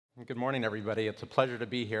Good morning, everybody. It's a pleasure to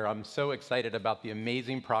be here. I'm so excited about the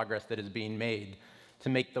amazing progress that is being made to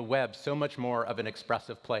make the web so much more of an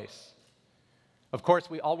expressive place. Of course,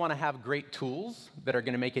 we all want to have great tools that are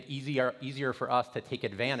going to make it easier for us to take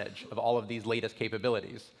advantage of all of these latest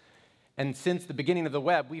capabilities. And since the beginning of the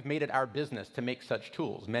web, we've made it our business to make such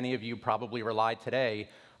tools. Many of you probably rely today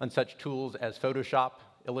on such tools as Photoshop,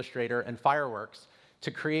 Illustrator, and Fireworks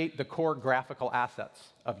to create the core graphical assets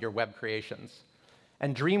of your web creations.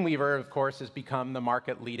 And Dreamweaver, of course, has become the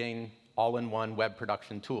market-leading all-in-one web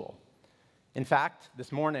production tool. In fact,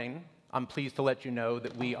 this morning, I'm pleased to let you know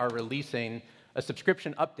that we are releasing a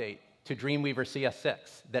subscription update to Dreamweaver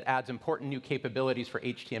CS6 that adds important new capabilities for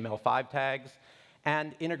HTML5 tags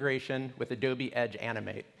and integration with Adobe Edge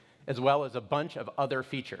Animate, as well as a bunch of other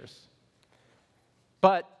features.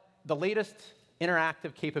 But the latest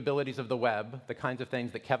interactive capabilities of the web, the kinds of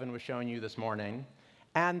things that Kevin was showing you this morning,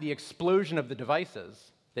 and the explosion of the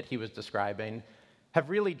devices that he was describing have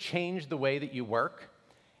really changed the way that you work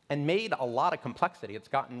and made a lot of complexity. It's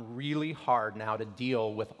gotten really hard now to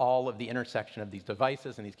deal with all of the intersection of these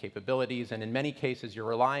devices and these capabilities, and in many cases, you're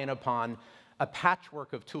relying upon a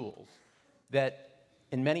patchwork of tools that,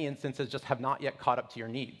 in many instances, just have not yet caught up to your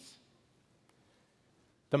needs.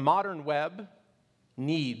 The modern web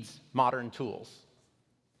needs modern tools.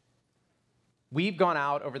 We've gone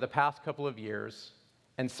out over the past couple of years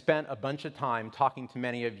and spent a bunch of time talking to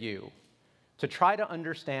many of you to try to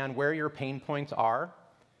understand where your pain points are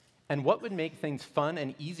and what would make things fun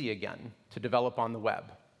and easy again to develop on the web.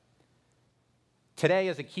 Today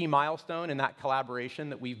is a key milestone in that collaboration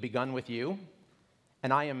that we've begun with you,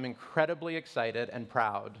 and I am incredibly excited and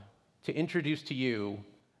proud to introduce to you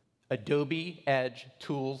Adobe Edge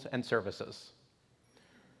tools and services.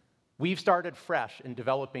 We've started fresh in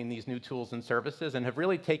developing these new tools and services and have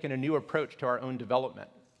really taken a new approach to our own development.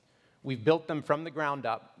 We've built them from the ground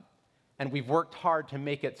up, and we've worked hard to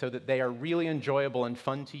make it so that they are really enjoyable and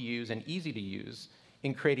fun to use and easy to use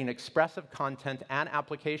in creating expressive content and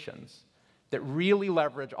applications that really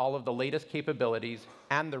leverage all of the latest capabilities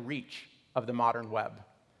and the reach of the modern web.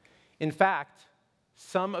 In fact,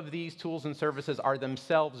 some of these tools and services are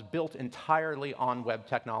themselves built entirely on web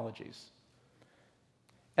technologies.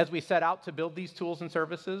 As we set out to build these tools and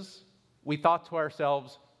services, we thought to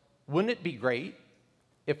ourselves, wouldn't it be great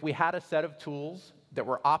if we had a set of tools that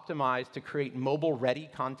were optimized to create mobile-ready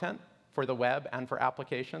content for the web and for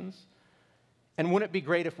applications? And wouldn't it be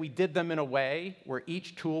great if we did them in a way where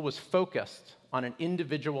each tool was focused on an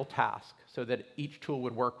individual task so that each tool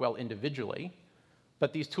would work well individually,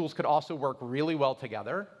 but these tools could also work really well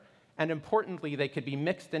together, and importantly, they could be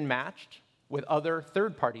mixed and matched with other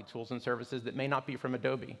third-party tools and services that may not be from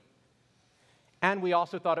Adobe. And we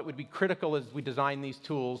also thought it would be critical as we design these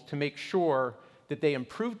tools to make sure that they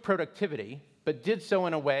improved productivity, but did so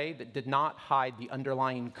in a way that did not hide the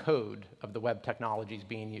underlying code of the web technologies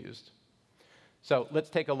being used. So let's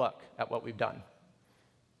take a look at what we've done.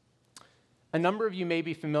 A number of you may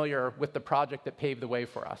be familiar with the project that paved the way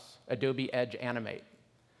for us, Adobe Edge Animate.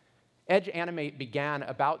 Edge Animate began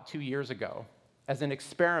about 2 years ago as an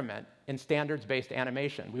experiment in standards-based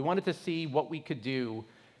animation. We wanted to see what we could do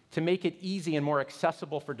to make it easy and more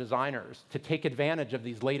accessible for designers to take advantage of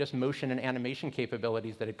these latest motion and animation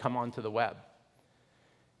capabilities that had come onto the web.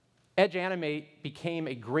 Edge Animate became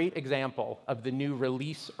a great example of the new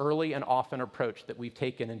release early and often approach that we've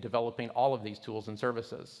taken in developing all of these tools and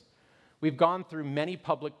services. We've gone through many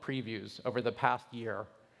public previews over the past year,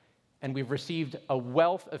 and we've received a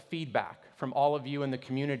wealth of feedback from all of you in the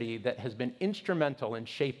community that has been instrumental in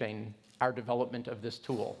shaping our development of this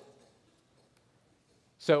tool.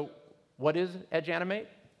 So what is Edge Animate?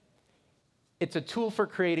 It's a tool for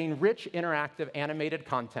creating rich, interactive, animated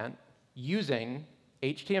content using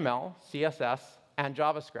HTML, CSS, and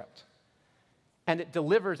JavaScript. And it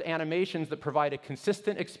delivers animations that provide a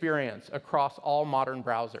consistent experience across all modern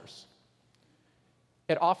browsers.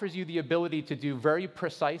 It offers you the ability to do very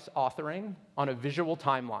precise authoring on a visual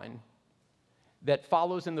timeline that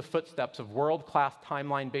follows in the footsteps of world-class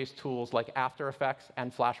timeline-based tools like After Effects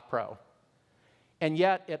and Flash Pro. And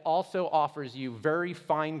yet, it also offers you very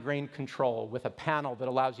fine-grained control with a panel that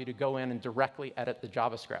allows you to go in and directly edit the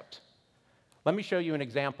JavaScript. Let me show you an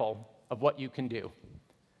example of what you can do.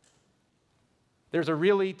 There's a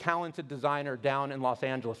really talented designer down in Los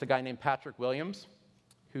Angeles, a guy named Patrick Williams,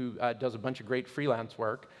 who does a bunch of great freelance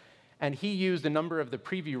work. And he used a number of the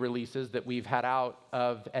preview releases that we've had out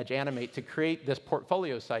of Edge Animate to create this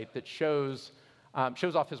portfolio site that shows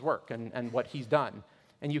off his work and what he's done.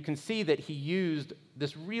 And you can see that he used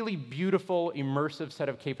this really beautiful, immersive set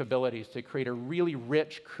of capabilities to create a really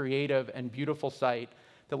rich, creative, and beautiful site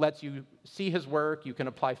that lets you see his work. You can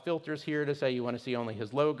apply filters here to say you want to see only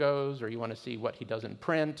his logos, or you want to see what he does in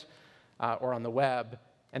print or on the web,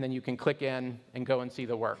 and then you can click in and go and see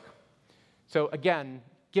the work. So again,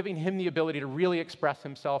 giving him the ability to really express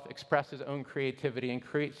himself, express his own creativity, and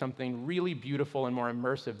create something really beautiful and more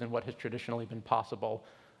immersive than what has traditionally been possible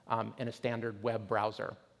in a standard web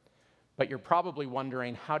browser. But you're probably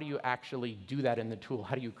wondering, how do you actually do that in the tool?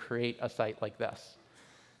 How do you create a site like this?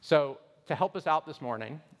 So to help us out this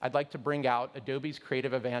morning, I'd like to bring out Adobe's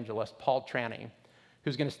creative evangelist, Paul Trani,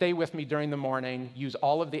 who's going to stay with me during the morning, use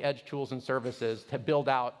all of the Edge tools and services to build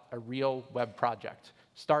out a real web project,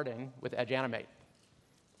 starting with Edge Animate.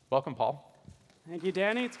 Welcome, Paul. Thank you,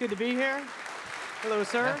 Danny. It's good to be here. Hello,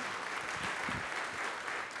 sir. Yeah.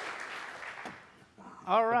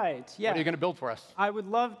 All right. Yeah. What are you going to build for us? I would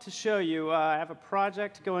love to show you. I have a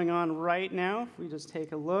project going on right now. If we just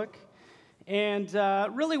take a look. And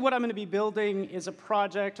really what I'm going to be building is a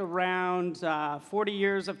project around 40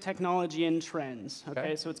 years of technology and trends.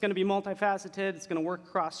 Okay? So it's going to be multifaceted. It's going to work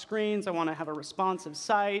across screens. I want to have a responsive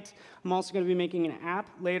site. I'm also going to be making an app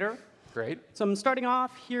later. Great. So I'm starting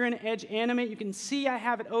off here in Edge Animate. You can see I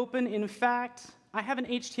have it open. In fact, I have an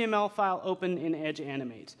HTML file open in Edge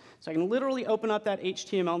Animate. So I can literally open up that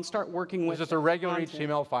HTML and start working with it. It's just a regular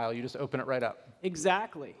HTML file. You just open it right up.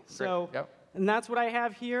 Exactly. Great. So, yep. And that's what I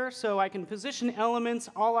have here. So I can position elements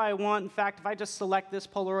all I want. In fact, if I just select this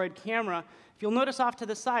Polaroid camera, if you'll notice off to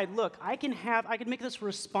the side, look, I can make this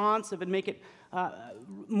responsive and make it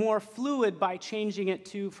more fluid by changing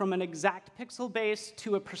it from an exact pixel base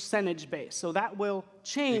to a percentage base. So that will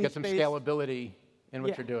change. You get some scalability in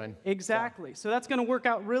what you're doing. Exactly. Yeah. So that's going to work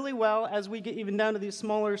out really well as we get even down to these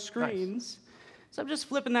smaller screens. Nice. So I'm just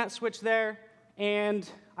flipping that switch there, and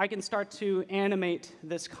I can start to animate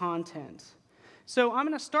this content. So I'm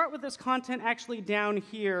going to start with this content actually down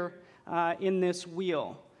here in this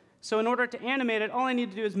wheel. So in order to animate it, all I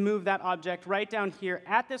need to do is move that object right down here.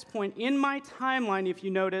 At this point in my timeline, if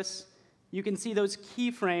you notice, you can see those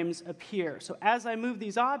keyframes appear. So as I move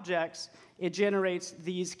these objects, it generates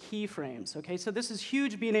these keyframes. Okay, so this is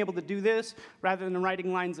huge, being able to do this rather than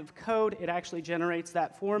writing lines of code. It actually generates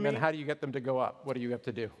that for me. And then how do you get them to go up? What do you have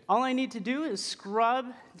to do? All I need to do is scrub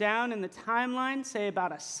down in the timeline, say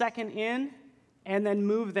about a second in, and then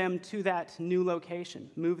move them to that new location.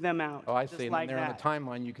 Move them out. Oh, I see. And like then there on the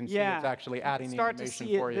timeline, you can see it's actually adding the information for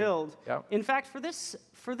you. Start to see it build. Yep. In fact, for this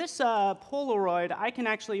Polaroid, I can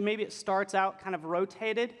actually, maybe it starts out kind of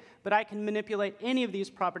rotated, but I can manipulate any of these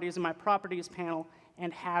properties in my properties panel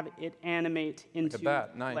and have it animate into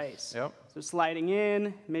place. Yep. So sliding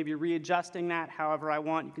in, maybe readjusting that however I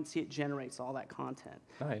want. You can see it generates all that content.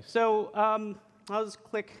 Nice. So I'll just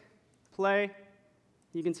click play.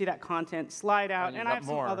 You can see that content slide out, and I have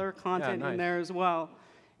some other content in there as well.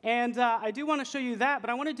 And I do want to show you that, but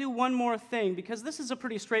I want to do one more thing, because this is a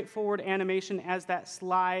pretty straightforward animation as that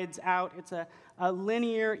slides out. It's a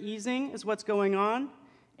linear easing is what's going on,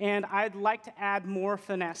 and I'd like to add more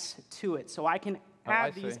finesse to it. So I can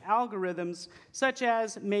add these algorithms, such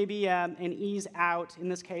as maybe an ease out. In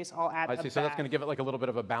this case, I'll add a back. So that's going to give it like a little bit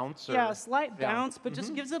of a bounce? Or? Yeah, a slight bounce, but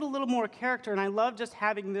just gives it a little more character. And I love just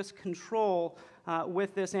having this control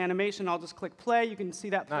with this animation. I'll just click play. You can see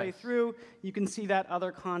that play through. You can see that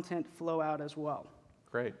other content flow out as well.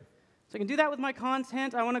 Great. So I can do that with my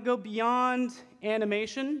content. I want to go beyond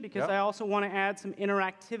animation, because I also want to add some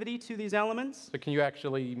interactivity to these elements. So can you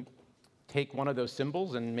actually take one of those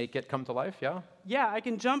symbols and make it come to life, yeah? Yeah, I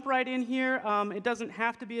can jump right in here. It doesn't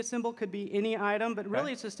have to be a symbol, could be any item, but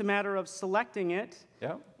really it's just a matter of selecting it.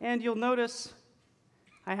 Yeah. And you'll notice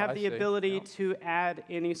I have the ability to add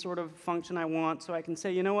any sort of function I want. So I can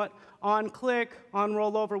say, you know what, on click, on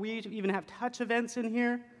rollover, we even have touch events in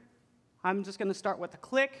here. I'm just going to start with a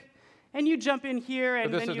click. And you jump in here,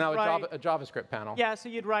 and this is now a JavaScript panel. Yeah, so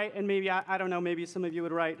you'd write, and maybe, I don't know, maybe some of you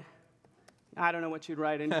would write, I don't know what you'd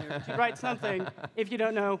write in here. You'd write something if you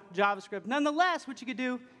don't know JavaScript. Nonetheless, what you could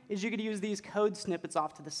do is you could use these code snippets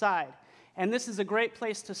off to the side. And this is a great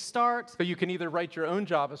place to start. So you can either write your own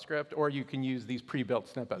JavaScript, or you can use these pre-built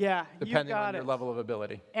snippets, depending on your level of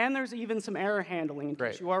ability. And there's even some error handling in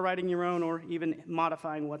case you are writing your own or even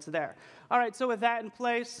modifying what's there. All right, so with that in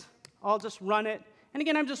place, I'll just run it. And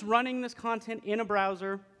again, I'm just running this content in a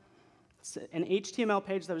browser. It's an HTML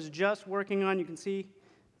page that I was just working on. You can see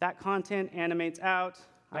that content animates out.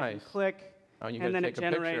 I can click, and then it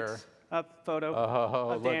generates a photo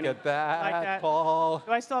of Danny. Look at that, like that. Paul.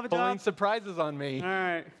 Do I still have a job? Pulling surprises on me. All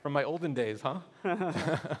right. From my olden days, huh?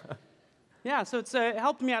 Yeah, so it's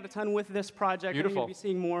helped me out a ton with this project. Beautiful. You're going to be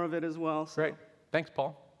seeing more of it as well. So. Great. Thanks,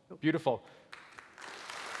 Paul. Beautiful.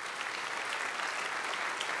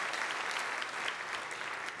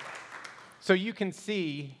 So you can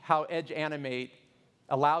see how Edge Animate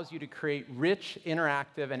allows you to create rich,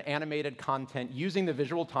 interactive, and animated content using the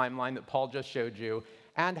visual timeline that Paul just showed you,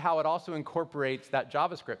 and how it also incorporates that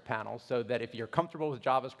JavaScript panel so that if you're comfortable with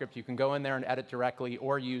JavaScript, you can go in there and edit directly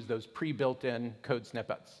or use those pre-built-in code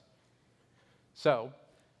snippets. So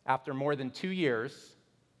after more than 2 years,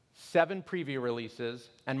 7 preview releases,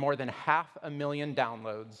 and more than 500,000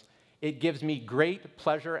 downloads, it gives me great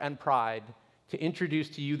pleasure and pride to introduce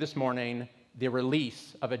to you this morning the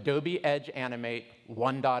release of Adobe Edge Animate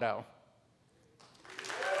 1.0.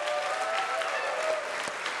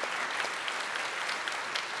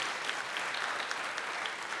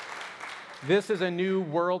 This is a new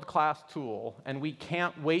world-class tool, and we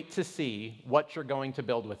can't wait to see what you're going to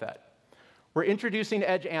build with it. We're introducing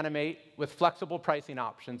Edge Animate with flexible pricing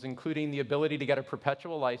options, including the ability to get a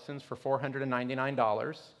perpetual license for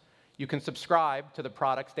 $499. You can subscribe to the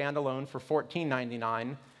product standalone for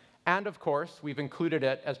 $14.99. And of course, we've included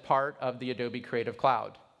it as part of the Adobe Creative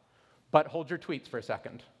Cloud. But hold your tweets for a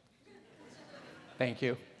second. Thank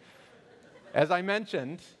you. As I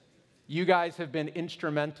mentioned, you guys have been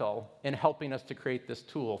instrumental in helping us to create this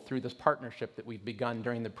tool through this partnership that we've begun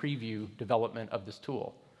during the preview development of this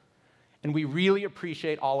tool. And we really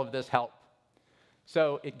appreciate all of this help.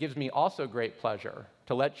 So it gives me also great pleasure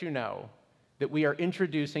to let you know that we are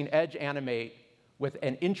introducing Edge Animate with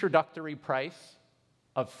an introductory price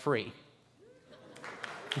of free.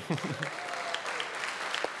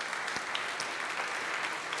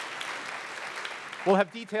 We'll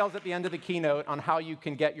have details at the end of the keynote on how you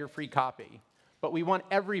can get your free copy. But we want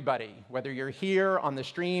everybody, whether you're here on the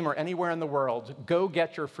stream or anywhere in the world, go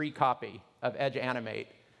get your free copy of Edge Animate.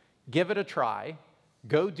 Give it a try.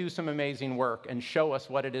 Go do some amazing work and show us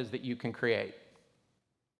what it is that you can create.